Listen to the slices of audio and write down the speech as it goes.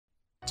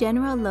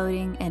General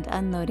loading and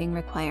unloading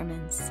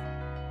requirements.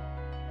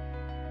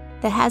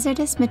 The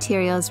Hazardous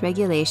Materials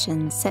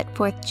Regulations set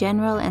forth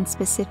general and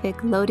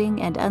specific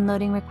loading and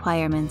unloading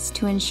requirements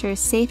to ensure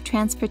safe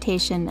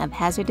transportation of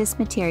hazardous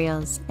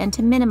materials and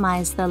to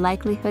minimize the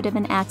likelihood of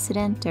an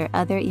accident or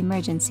other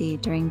emergency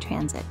during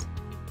transit.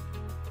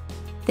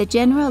 The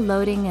general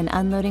loading and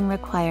unloading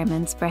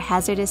requirements for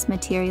hazardous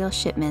material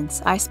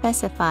shipments are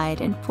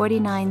specified in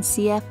 49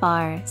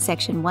 CFR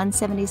Section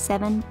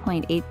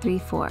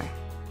 177.834.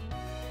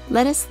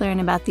 Let us learn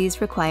about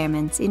these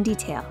requirements in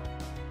detail.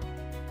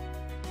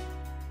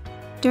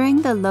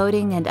 During the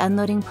loading and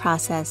unloading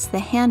process, the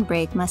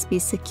handbrake must be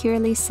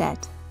securely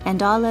set,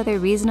 and all other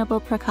reasonable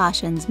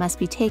precautions must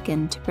be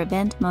taken to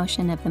prevent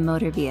motion of the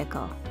motor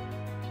vehicle.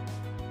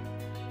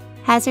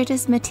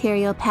 Hazardous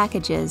material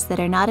packages that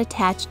are not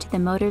attached to the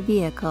motor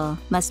vehicle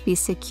must be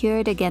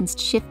secured against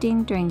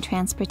shifting during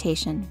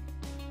transportation.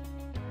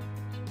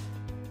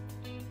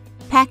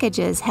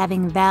 Packages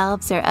having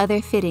valves or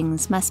other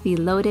fittings must be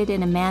loaded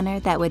in a manner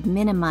that would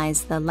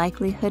minimize the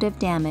likelihood of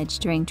damage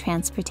during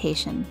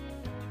transportation.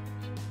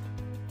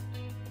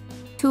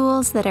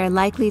 Tools that are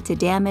likely to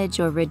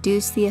damage or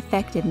reduce the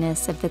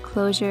effectiveness of the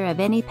closure of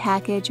any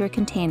package or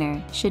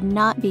container should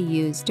not be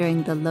used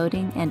during the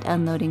loading and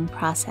unloading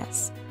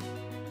process.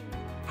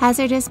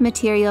 Hazardous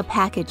material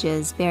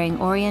packages bearing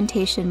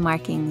orientation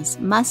markings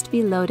must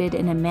be loaded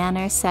in a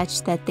manner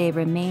such that they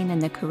remain in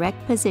the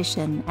correct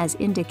position as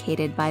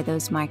indicated by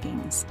those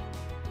markings.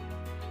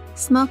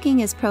 Smoking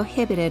is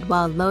prohibited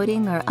while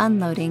loading or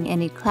unloading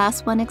any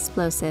Class 1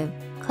 explosive,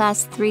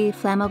 Class 3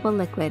 flammable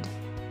liquid,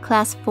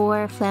 Class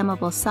 4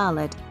 flammable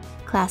solid,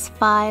 Class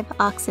 5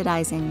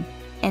 oxidizing,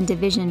 and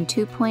Division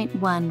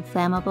 2.1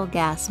 flammable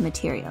gas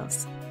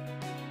materials.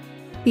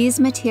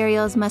 These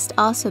materials must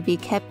also be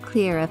kept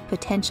clear of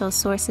potential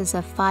sources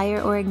of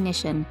fire or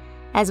ignition,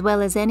 as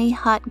well as any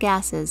hot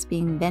gases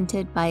being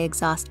vented by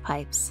exhaust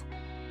pipes.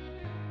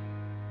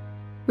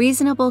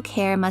 Reasonable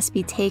care must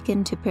be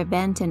taken to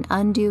prevent an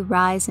undue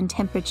rise in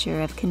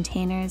temperature of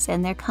containers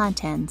and their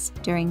contents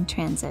during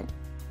transit.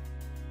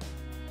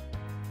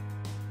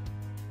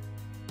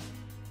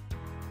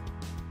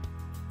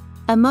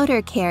 A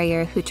motor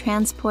carrier who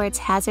transports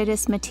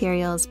hazardous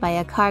materials by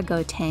a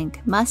cargo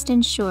tank must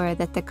ensure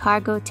that the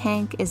cargo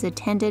tank is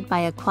attended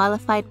by a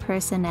qualified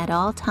person at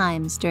all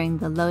times during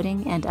the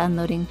loading and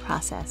unloading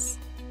process.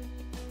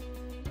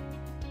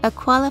 A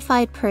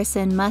qualified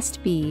person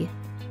must be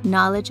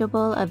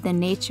knowledgeable of the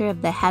nature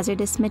of the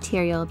hazardous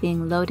material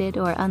being loaded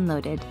or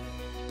unloaded,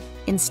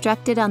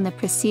 instructed on the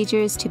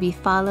procedures to be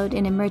followed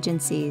in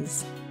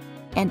emergencies,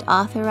 and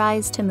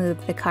authorized to move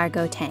the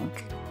cargo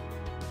tank.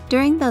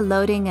 During the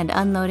loading and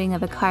unloading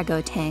of a cargo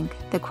tank,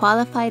 the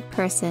qualified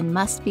person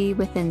must be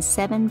within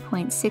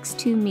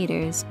 7.62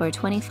 meters or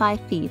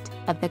 25 feet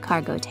of the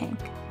cargo tank.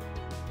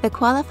 The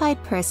qualified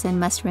person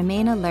must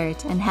remain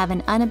alert and have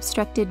an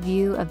unobstructed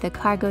view of the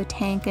cargo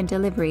tank and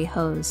delivery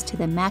hose to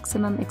the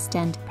maximum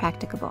extent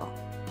practicable.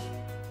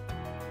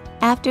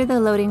 After the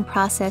loading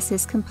process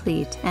is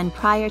complete and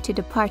prior to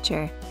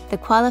departure, the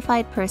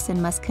qualified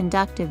person must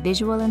conduct a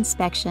visual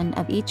inspection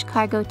of each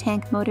cargo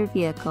tank motor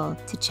vehicle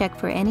to check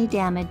for any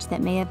damage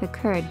that may have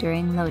occurred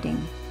during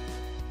loading.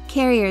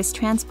 Carriers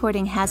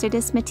transporting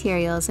hazardous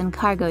materials and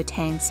cargo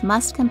tanks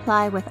must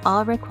comply with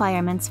all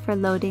requirements for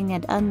loading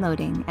and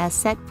unloading as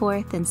set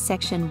forth in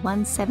Section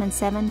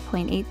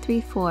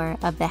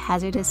 177.834 of the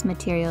Hazardous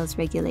Materials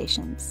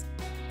Regulations.